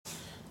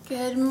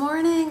Good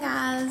morning,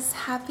 guys.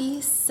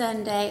 Happy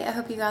Sunday. I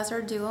hope you guys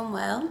are doing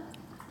well.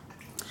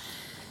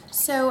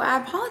 So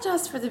I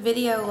apologize for the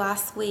video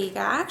last week.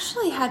 I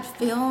actually had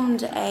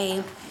filmed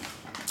a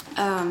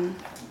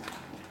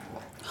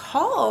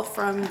haul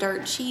from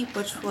Dirt Cheap,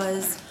 which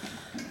was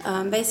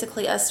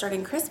basically us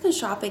starting Christmas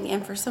shopping,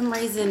 and for some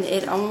reason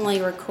it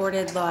only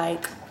recorded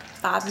like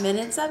 5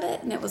 minutes of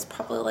it, and it was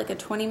probably like a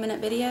 20-minute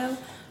video,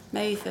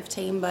 maybe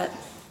 15, but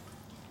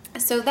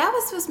so that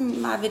was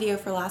my video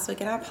for last week,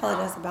 and I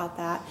apologize about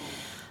that.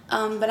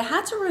 But I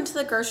had to run to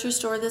the grocery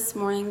store this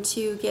morning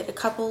to get a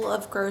couple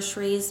of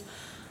groceries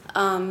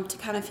to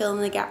kind of fill in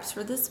the gaps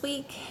for this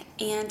week.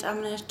 And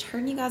I'm going to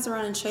turn you guys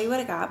around and show you what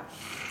I got.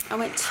 I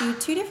went to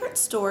two different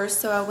stores.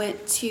 So I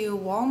went to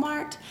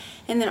Walmart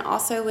and then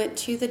also went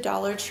to the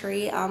Dollar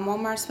Tree.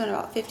 Walmart spent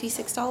about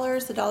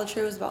 $56. The Dollar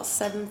Tree was about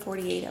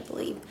 $7.48, I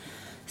believe.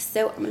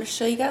 So I'm going to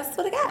show you guys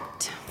what I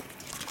got.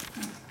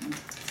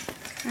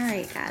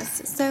 Alright guys,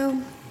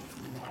 so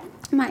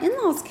my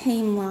in-laws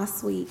came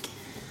last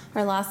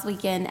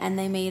weekend, and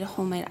they made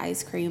homemade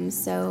ice cream,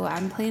 so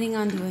I'm planning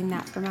on doing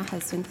that for my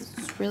husband because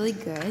it's really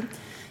good.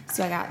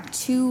 So I got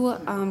two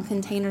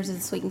containers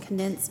of sweetened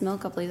condensed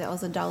milk. I believe that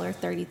was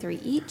 $1.33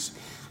 each.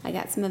 I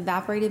got some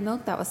evaporated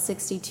milk, that was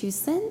 62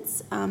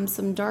 cents,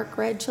 some dark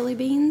red kidney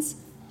beans,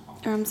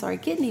 and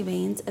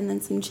then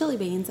some chili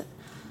beans.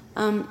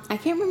 I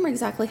can't remember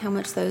exactly how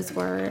much those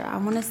were. I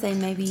want to say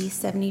maybe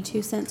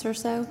 72 cents or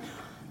so.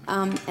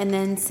 And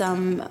then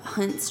some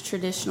Hunt's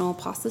traditional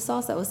pasta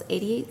sauce, that was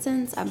 88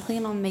 cents. I'm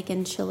planning on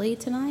making chili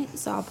tonight,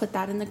 so I'll put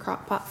that in the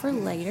crock pot for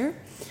later.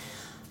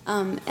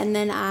 And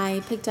then I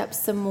picked up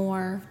some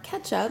more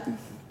ketchup.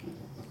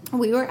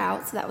 We were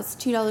out, so that was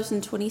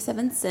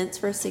 $2.27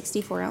 for a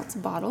 64-ounce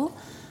bottle.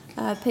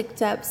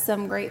 Picked up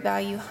some Great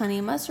Value honey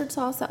and mustard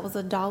sauce, that was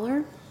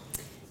 $1.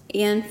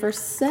 And for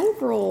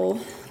several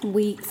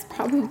weeks,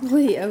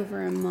 probably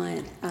over a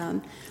month,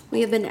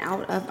 we have been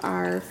out of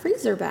our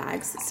freezer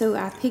bags. So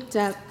I picked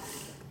up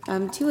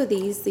two of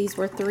these. These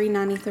were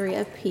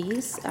 $3.93 a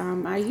piece.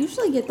 I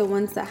usually get the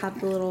ones that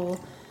have the little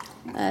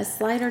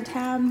slider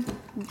tab,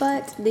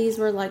 but these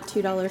were like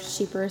 $2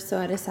 cheaper, so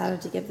I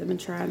decided to give them a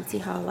try and see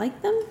how I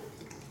like them.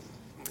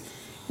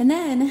 And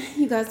then,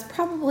 you guys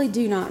probably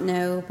do not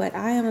know, but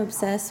I am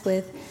obsessed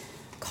with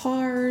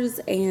cars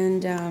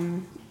and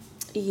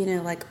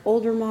like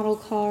older model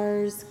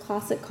cars,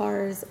 classic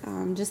cars,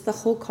 just the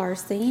whole car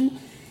scene.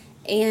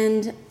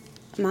 And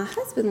my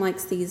husband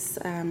likes these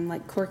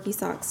like corky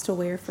socks to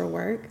wear for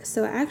work.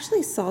 So I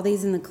actually saw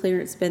these in the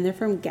clearance bin. They're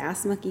from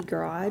Gas Monkey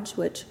Garage,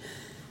 which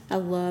I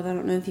love. I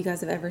don't know if you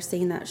guys have ever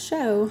seen that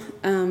show.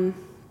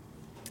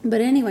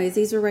 But anyways,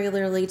 these were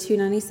regularly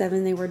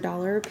 $2.97. They were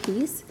 $1 a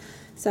piece.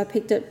 So I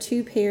picked up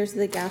two pairs of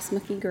the Gas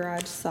Monkey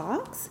Garage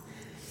socks.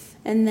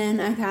 And then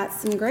I got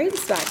some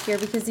grapes back here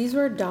because these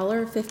were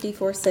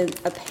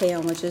 $1.54 a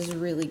pound, which is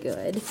really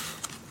good.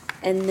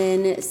 And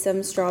then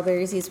some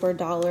strawberries, these were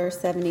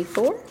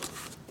 $1.74.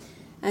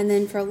 And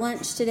then for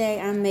lunch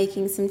today, I'm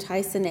making some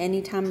Tyson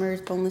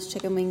Anytimers boneless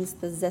chicken wings,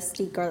 the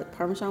zesty garlic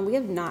parmesan. We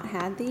have not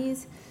had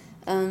these,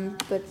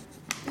 but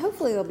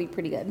hopefully they'll be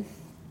pretty good.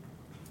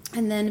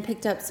 And then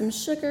picked up some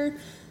sugar.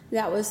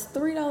 That was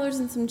 $3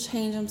 and some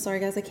change. I'm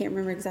sorry, guys, I can't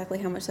remember exactly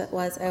how much that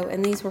was. Oh,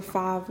 and these were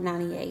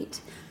 $5.98.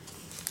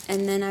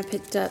 And then I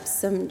picked up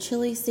some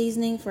chili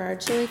seasoning for our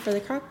chili for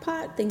the crock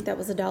pot. I think that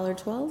was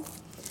 $1.12.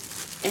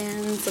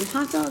 And some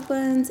hot dog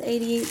buns,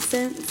 88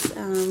 cents.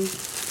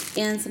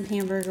 And some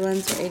hamburger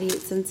buns for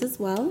 88 cents as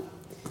well.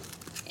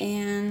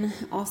 And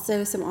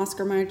also some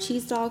Oscar Mayer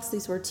cheese dogs.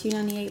 These were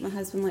 $2.98. My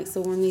husband likes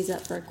to warm these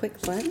up for a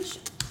quick lunch.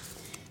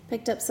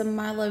 Picked up some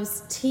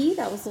Milo's tea.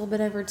 That was a little bit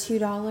over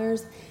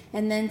 $2.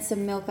 And then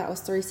some milk. That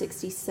was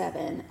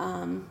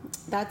 $3.67.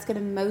 That's going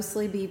to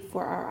mostly be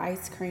for our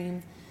ice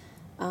cream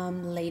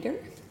later.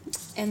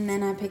 And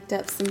then I picked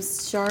up some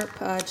sharp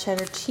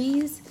cheddar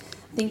cheese.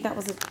 I think that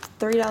was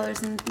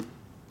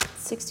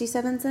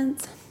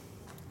 $3.67.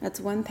 That's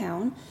 1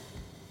 pound.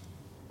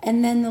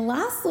 And then the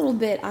last little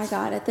bit I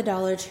got at the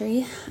Dollar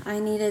Tree, I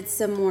needed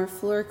some more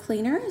floor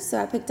cleaner,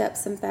 so I picked up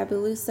some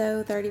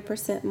Fabuloso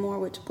 30% more,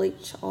 which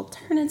bleach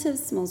alternative,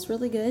 smells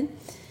really good.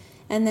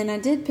 And then I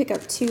did pick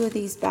up two of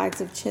these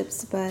bags of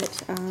chips,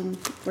 but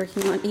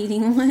working on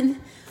eating one.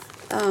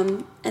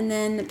 And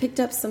then picked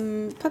up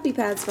some puppy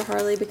pads for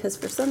Harley because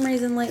for some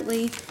reason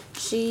lately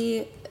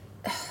she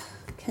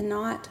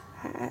cannot,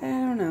 I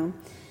don't know,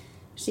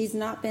 she's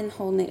not been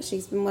holding it.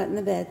 She's been wet in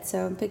the bed,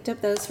 so I picked up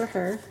those for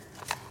her.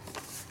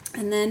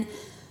 And then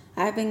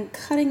I've been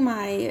cutting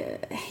my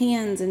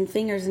hands and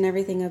fingers and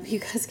everything up, you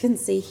guys can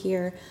see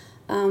here,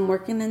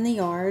 working in the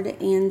yard.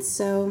 And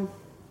so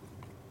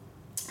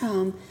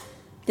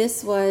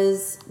this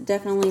was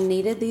definitely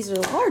needed. These are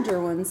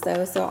larger ones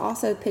though, so I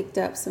also picked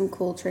up some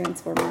cool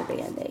Transformer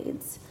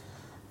Band-Aids.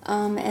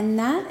 And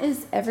that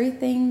is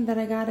everything that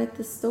I got at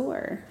the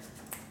store.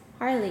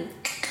 Harley.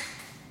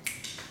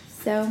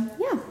 So,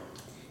 yeah.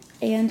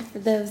 And for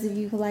those of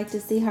you who like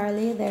to see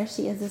Harley, there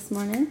she is this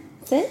morning.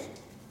 Sit.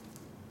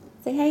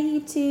 Say hi,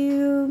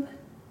 YouTube.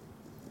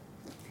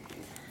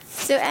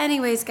 So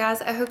anyways,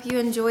 guys, I hope you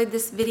enjoyed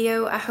this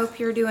video. I hope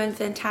you're doing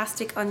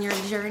fantastic on your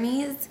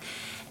journeys.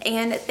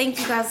 And thank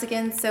you guys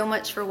again so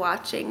much for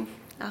watching.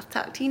 I'll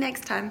talk to you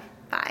next time.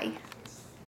 Bye.